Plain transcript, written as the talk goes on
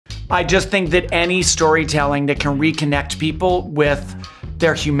I just think that any storytelling that can reconnect people with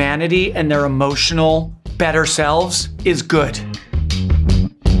their humanity and their emotional better selves is good.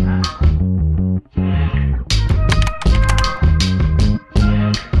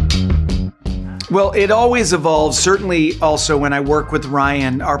 Well, it always evolves. Certainly also when I work with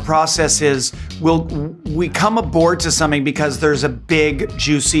Ryan, our process is we come aboard to something because there's a big,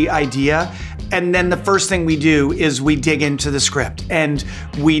 juicy idea. And then the first thing we do is we dig into the script and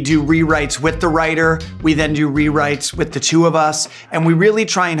we do rewrites with the writer. We then do rewrites with the two of us. And we really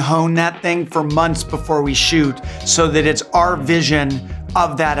try and hone that thing for months before we shoot so that it's our vision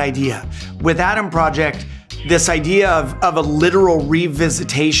of that idea. With Adam Project, this idea of a literal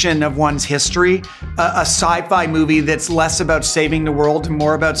revisitation of one's history, a sci-fi movie that's less about saving the world and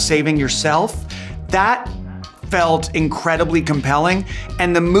more about saving yourself, that felt incredibly compelling.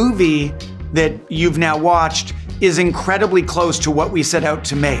 And the movie that you've now watched is incredibly close to what we set out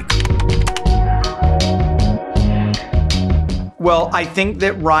to make. Well, I think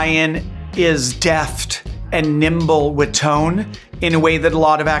that Ryan is deft and nimble with tone in a way that a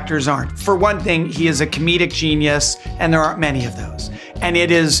lot of actors aren't. For one thing, he is a comedic genius, and there aren't many of those. And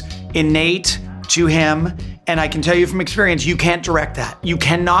it is innate to him, and I can tell you from experience, you can't direct that. You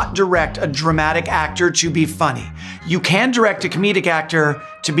cannot direct a dramatic actor to be funny. You can direct a comedic actor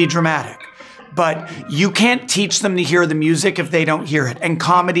to be dramatic, but you can't teach them to hear the music if they don't hear it. And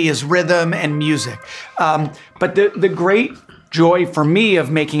comedy is rhythm and music. But the great joy for me of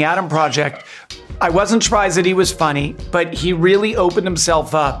making Adam Project, I wasn't surprised that he was funny, but he really opened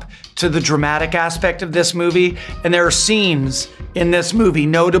himself up to the dramatic aspect of this movie. And there are scenes in this movie,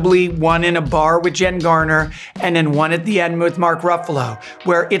 notably one in a bar with Jen Garner and then one at the end with Mark Ruffalo,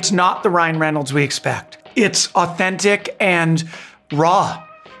 where it's not the Ryan Reynolds we expect. It's authentic and raw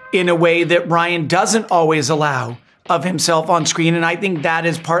in a way that Ryan doesn't always allow of himself on screen. And I think that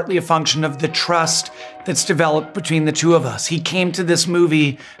is partly a function of the trust that's developed between the two of us. He came to this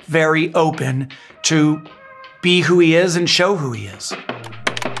movie very open to be who he is and show who he is.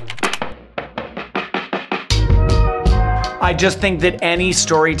 I just think that any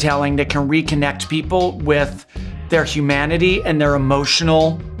storytelling that can reconnect people with their humanity and their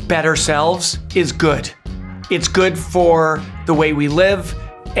emotional better selves is good. It's good for the way we live,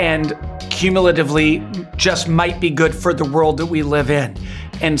 and cumulatively just might be good for the world that we live in.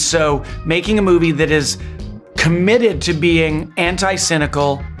 And so making a movie that is committed to being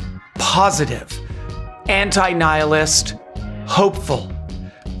anti-cynical, positive, anti-nihilist, hopeful.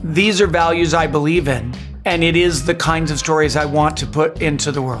 These are values I believe in, and it is the kinds of stories I want to put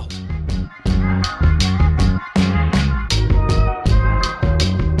into the world.